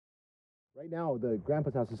Right now, the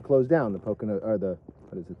Grandpa's house is closed down. The Pocono, or the,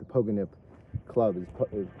 what is it? The Pogonip Club is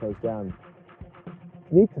closed down.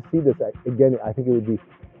 It's neat to see this again. I think it would be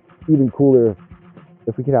even cooler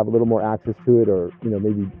if we could have a little more access to it, or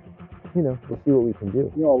maybe, we'll see what we can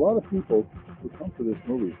do. A lot of people who come to this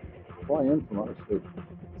movie fly in from out of state.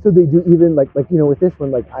 So they do, even like with this one,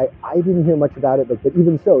 like I didn't hear much about it, but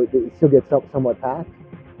even so, it still gets somewhat packed.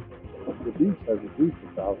 The beach has at least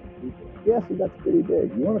 1,000 people. Yeah, so that's pretty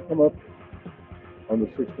big. You want to come up on the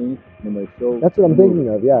 16th when they show? That's what I'm thinking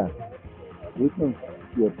of. Yeah. We can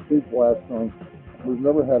do a big blast on. We've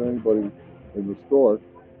never had anybody in the store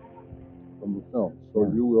from the film, so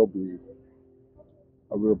you will be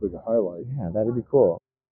a real big highlight. Yeah, that'd be cool.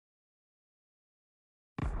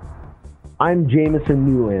 I'm Jamison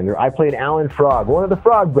Newlander. I played Alan Frog, one of the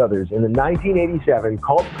Frog Brothers, in the 1987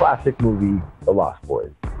 cult classic movie, The Lost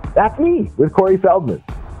Boys. That's me, with Corey Feldman.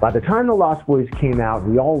 By the time The Lost Boys came out,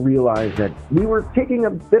 we all realized that we were taking a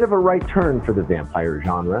bit of a right turn for the vampire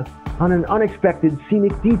genre on an unexpected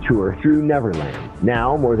scenic detour through Neverland.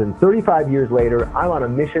 Now, more than 35 years later, I'm on a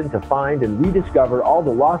mission to find and rediscover all the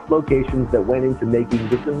lost locations that went into making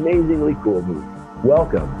this amazingly cool movie.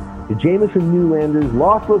 Welcome to Jamison Newlander's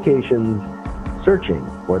Lost Locations, Searching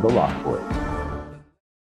for the Lost Boys.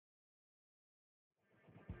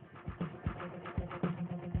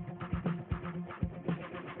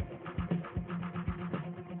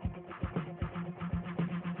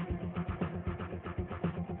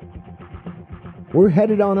 We're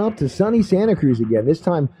headed on up to sunny Santa Cruz again. This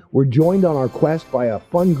time, we're joined on our quest by a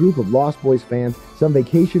fun group of Lost Boys fans, some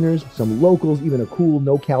vacationers, some locals, even a cool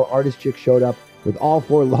no-cal artist chick showed up with all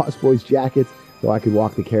 4 Lost Boys jackets so I could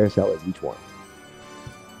walk the carousel as each one.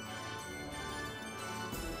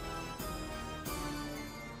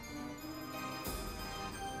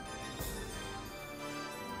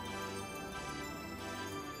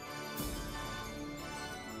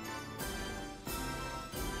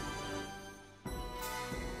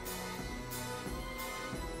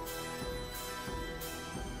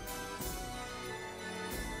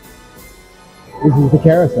 This is the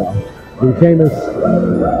carousel, the famous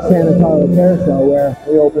Santa Carla carousel, where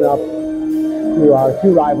we open up to our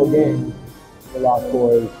 2 rival gangs, the Lost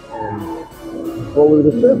Boys and what were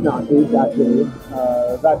the Surf Nazis, actually.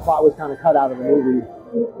 That plot was kind of cut out of the movie,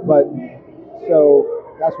 but so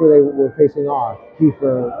that's where they were facing off.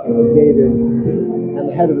 Kiefer and David, and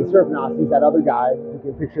the head of the Surf Nazis, that other guy, you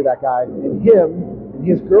can picture that guy, and him and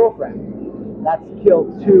his girlfriend. That's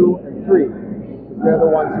killed 2 and 3. They're the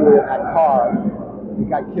ones who were in that car that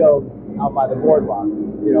got killed out by the boardwalk,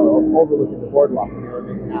 overlooking the boardwalk when they were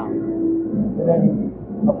making out. And then,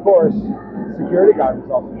 of course, the security guard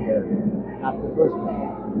was also here after the first one.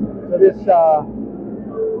 So this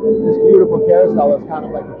beautiful carousel is kind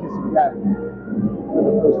of like the kiss of death for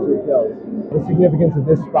the first 3 kills. The significance of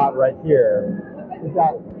this spot right here is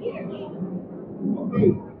that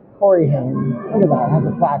Corey Haim, look at that, has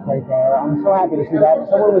a plaque right there. I'm so happy to see that.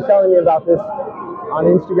 Someone was telling me about this on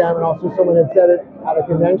Instagram, and also someone had said it at a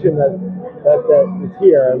convention that it's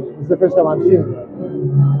here. This is the first time I've seen it.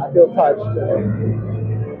 I feel touched.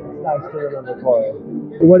 It's nice to remember Corey.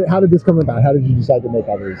 How did this come about? How did you decide to make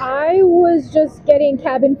all these? I was just getting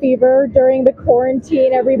cabin fever during the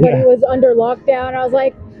quarantine. Everybody was under lockdown. I was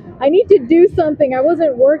like, I need to do something. I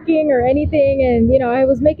wasn't working or anything, and I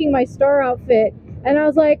was making my star outfit. And I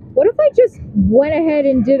was like, what if I just went ahead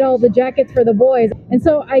and did all the jackets for the boys? And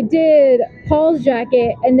so I did Paul's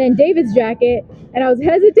jacket and then David's jacket. And I was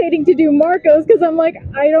hesitating to do Marco's because I'm like,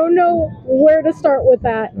 I don't know where to start with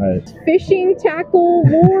that. Right. Fishing tackle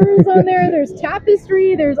lures on there. There's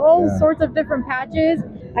tapestry. There's all sorts of different patches.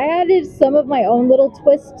 I added some of my own little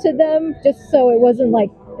twists to them just so it wasn't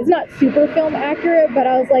like, it's not super film accurate, but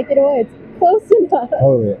I was like, it's close enough.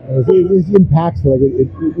 Totally. It's impactful. Like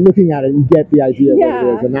looking at it, you get the idea of what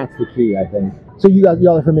it is, and that's the key, I think. So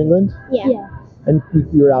y'all are from England? Yeah. And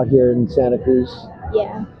you were out here in Santa Cruz?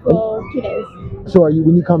 Yeah, for 2 days. So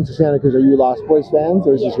when you come to Santa Cruz, are you Lost Boys fans,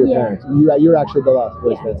 or is this your parents? You're actually the Lost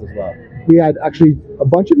Boys fans as well. We had actually a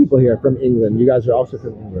bunch of people here from England. You guys are also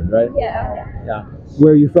from England, right? Yeah.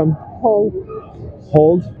 Where are you from? Hull.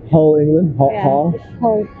 Hull, England? Hull?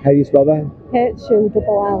 Hull. How do you spell that?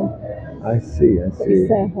 H-U-L-L. I see.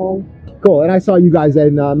 Hull. Cool. And I saw you guys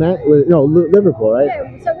in Liverpool, right?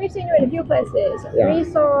 Yeah, so we've seen you in a few places. Yeah. We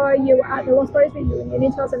saw you at the Lost Boys reunion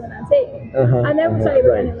in 2019. And then we saw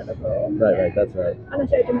you again in Liverpool. Right, that's right. And I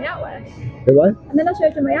showed you my outwear. The what? And then I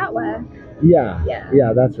showed you my outwear. Yeah,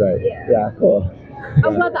 that's right. Yeah, cool.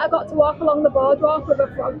 I'm glad that I got to walk along the boardwalk with a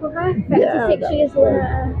frog brother for 6 years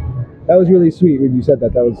later. That was really sweet when you said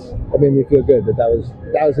that. That made me feel good. That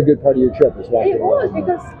was a good part of your trip. Is walking It was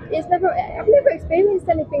because I've never experienced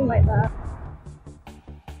anything like that.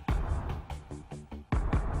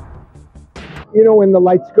 You know, when the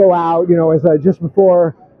lights go out, you know, as just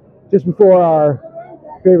before our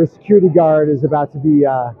favorite security guard is about to be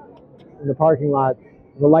in the parking lot,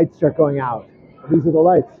 the lights start going out. These are the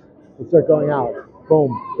lights that start going out. Boom,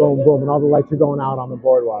 boom, boom, and all the lights are going out on the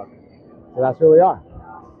boardwalk. So that's where we are.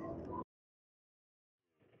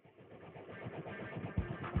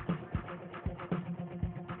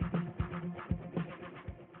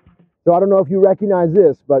 So I don't know if you recognize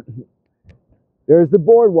this, but there's the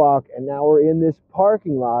boardwalk, and now we're in this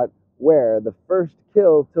parking lot where the first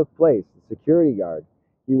kill took place. The security guard.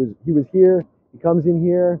 He was here. He comes in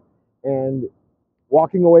here, and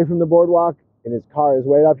walking away from the boardwalk, and his car is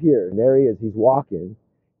way up here. And there he is. He's walking.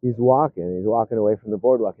 He's walking away from the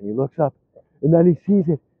boardwalk, and he looks up, and then he sees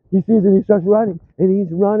it. He sees it. He starts running, and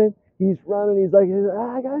he's running. He's running. He's like,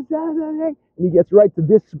 I got something. And he gets right to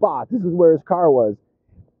this spot. This is where his car was.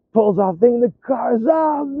 Pulls off thing, the car's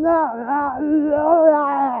off.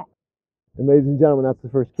 And ladies and gentlemen, that's the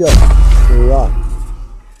first kill. Here we are.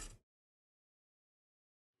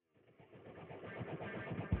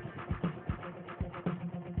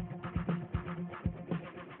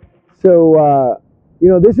 So, you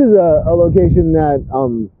know, this is a location that,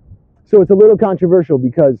 so it's a little controversial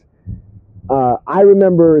because I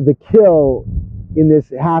remember the kill in this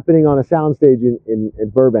happening on a soundstage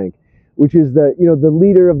in Burbank, which is the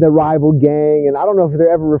leader of the rival gang, and I don't know if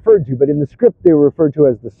they're ever referred to, but in the script they were referred to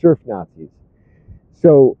as the surf Nazis.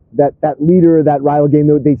 So that leader of that rival gang,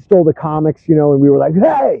 they stole the comics, you know, and we were like,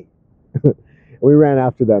 hey, and we ran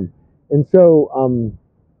after them. And so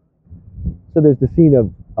so there's the scene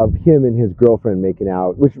of him and his girlfriend making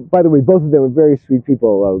out, which, by the way, both of them were very sweet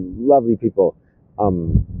people, lovely people.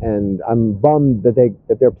 And I'm bummed that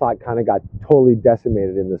their plot kind of got totally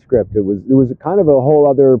decimated in the script. It was kind of a whole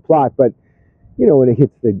other plot, but you know, when it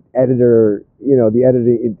hits the editor, you know, the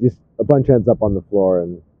editing, it just a bunch ends up on the floor.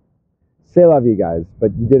 And c'est la vie, guys,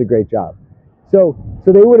 but you did a great job. So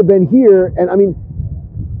they would have been here, and I mean,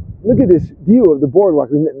 look at this view of the boardwalk.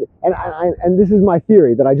 I mean, and this is my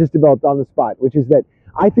theory that I just developed on the spot, which is that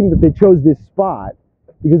I think that they chose this spot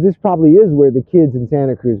because this probably is where the kids in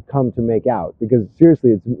Santa Cruz come to make out. Because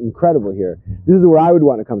seriously, it's incredible here. This is where I would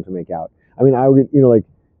want to come to make out. I mean, I would, you know, like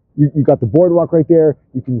you got the boardwalk right there.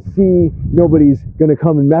 You can see nobody's gonna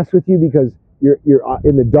come and mess with you because you're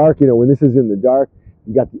in the dark. You know, when this is in the dark,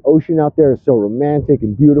 you got the ocean out there. It's so romantic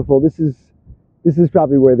and beautiful. This is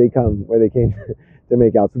probably where they came to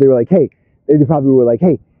make out. So they were like, hey, they probably were like,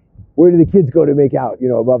 hey, where do the kids go to make out? You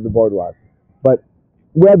know, above the boardwalk. But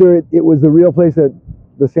whether it was the real place that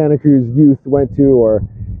the Santa Cruz youth went to, or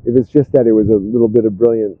if it's just that it was a little bit of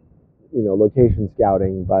brilliant, you know, location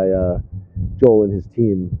scouting by Joel and his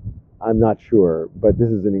team, I'm not sure. But this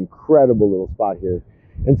is an incredible little spot here.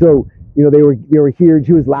 And so, you know, they were here, and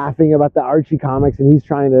she was laughing about the Archie comics, and he's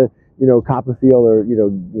trying to, you know, cop a feel, or you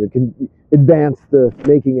know, can advance the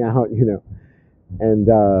making out, you know, and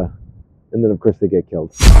then of course they get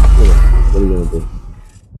killed. You know, what are you gonna do?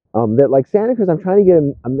 That like Santa Cruz, I'm trying to get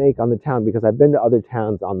a make on the town because I've been to other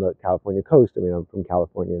towns on the California coast. I mean, I'm from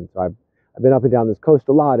California, and so I've been up and down this coast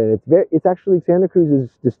a lot, and it's actually Santa Cruz is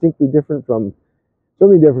distinctly different from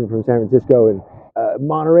San Francisco, and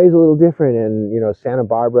Monterey's a little different, and you know, Santa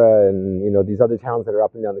Barbara, and you know, these other towns that are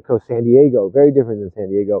up and down the coast. San Diego, very different than San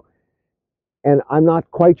Diego, and I'm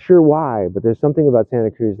not quite sure why, but there's something about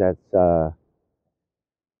Santa Cruz that's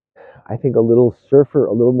I think a little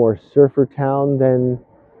more surfer town than,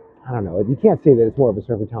 I don't know. You can't say that it's more of a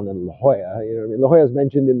surfer town than La Jolla. You know what I mean? La Jolla is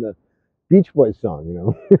mentioned in the Beach Boys song, you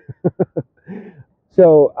know.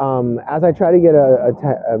 So as I try to get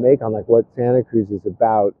a make on like what Santa Cruz is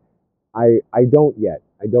about, I don't yet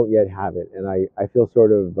have it, and I feel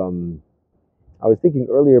sort of I was thinking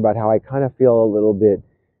earlier about how I kind of feel a little bit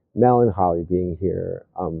melancholy being here,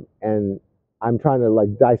 and I'm trying to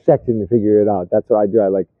like dissect it and figure it out. That's what I do. I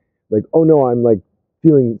like oh no, I'm like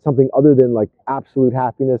feeling something other than like absolute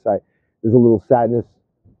happiness. There's a little sadness,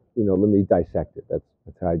 you know. Let me dissect it. That's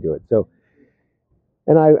how I do it. So,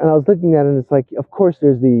 and I was looking at it, and it's like, of course,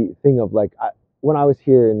 there's the thing of like when I was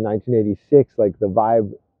here in 1986, like the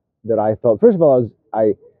vibe that I felt. First of all,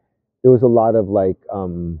 there was a lot of like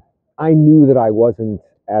I knew that I wasn't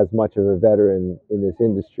as much of a veteran in this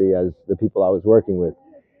industry as the people I was working with,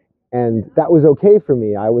 and that was okay for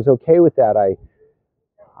me. I was okay with that.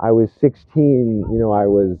 I was 16, you know, I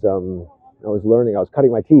was learning, I was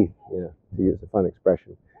cutting my teeth, you know, to use a fun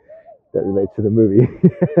expression that relates to the movie.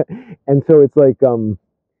 And so it's like,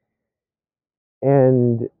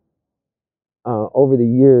 and over the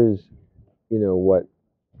years, what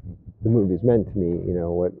the movie's meant to me,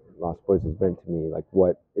 what Lost Boys has meant to me, like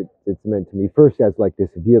what it's meant to me first as like this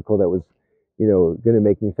vehicle that was, going to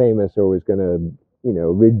make me famous or was going to,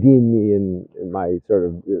 redeem me in my sort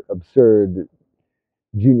of absurd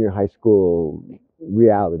junior high school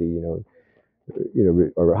reality,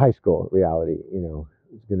 or high school reality,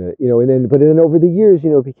 it's gonna, and then, but then over the years,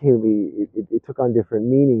 it became, it took on different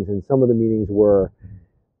meanings, and some of the meanings were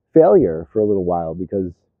failure for a little while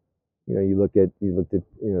because, you looked at,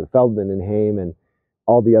 Feldman and Haim and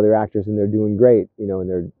all the other actors, and they're doing great,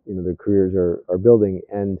 and their careers are building,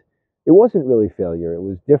 and it wasn't really failure. It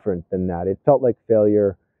was different than that. It felt like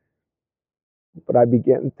failure, but I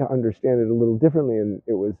began to understand it a little differently, and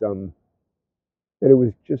it was that it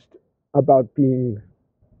was just about being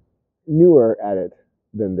newer at it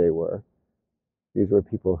than they were. These were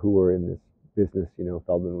people who were in this business.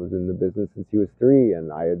 Feldman was in the business since he was 3,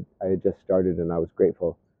 and I had just started, and I was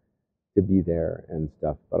grateful to be there and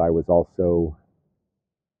stuff. But I was also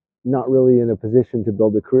not really in a position to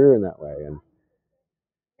build a career in that way,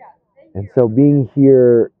 and so being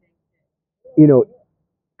here,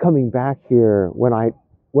 coming back here when I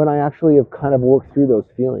actually have kind of worked through those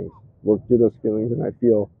feelings, and I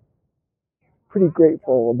feel pretty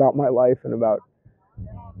grateful about my life and about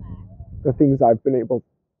the things I've been able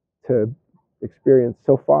to experience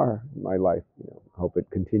so far in my life. Hope it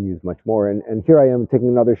continues much more. And here I am taking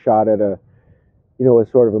another shot at a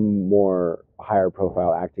sort of a more higher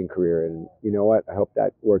profile acting career. And you know what? I hope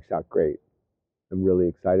that works out great. I'm really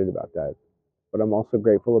excited about that. But I'm also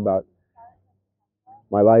grateful about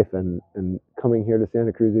my life and coming here to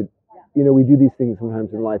Santa Cruz. We do these things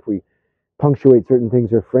sometimes in life. We punctuate certain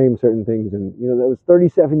things or frame certain things. And, that was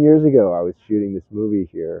 37 years ago I was shooting this movie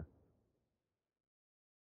here.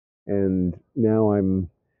 And now I'm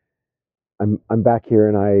back here,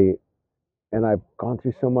 and I've gone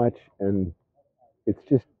through so much, and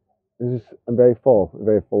I'm very full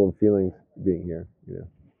of feelings being here,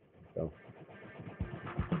 So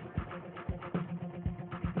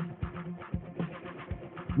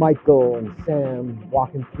Michael and Sam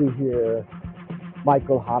walking through here.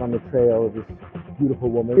 Michael hot on the trail of this beautiful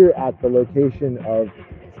woman. Here at the location of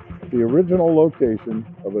the original location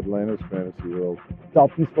of Atlanta's Fantasy World. It's all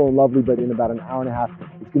peaceful and lovely, but in about an hour and a half,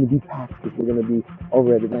 it's going to be packed because we're going to be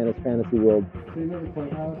over at Atlanta's Fantasy World. So you know the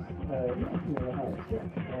clubhouse? The house.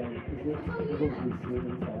 Is it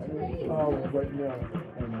inside? Oh, but no.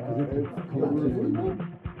 Is it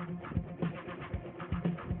collapsing?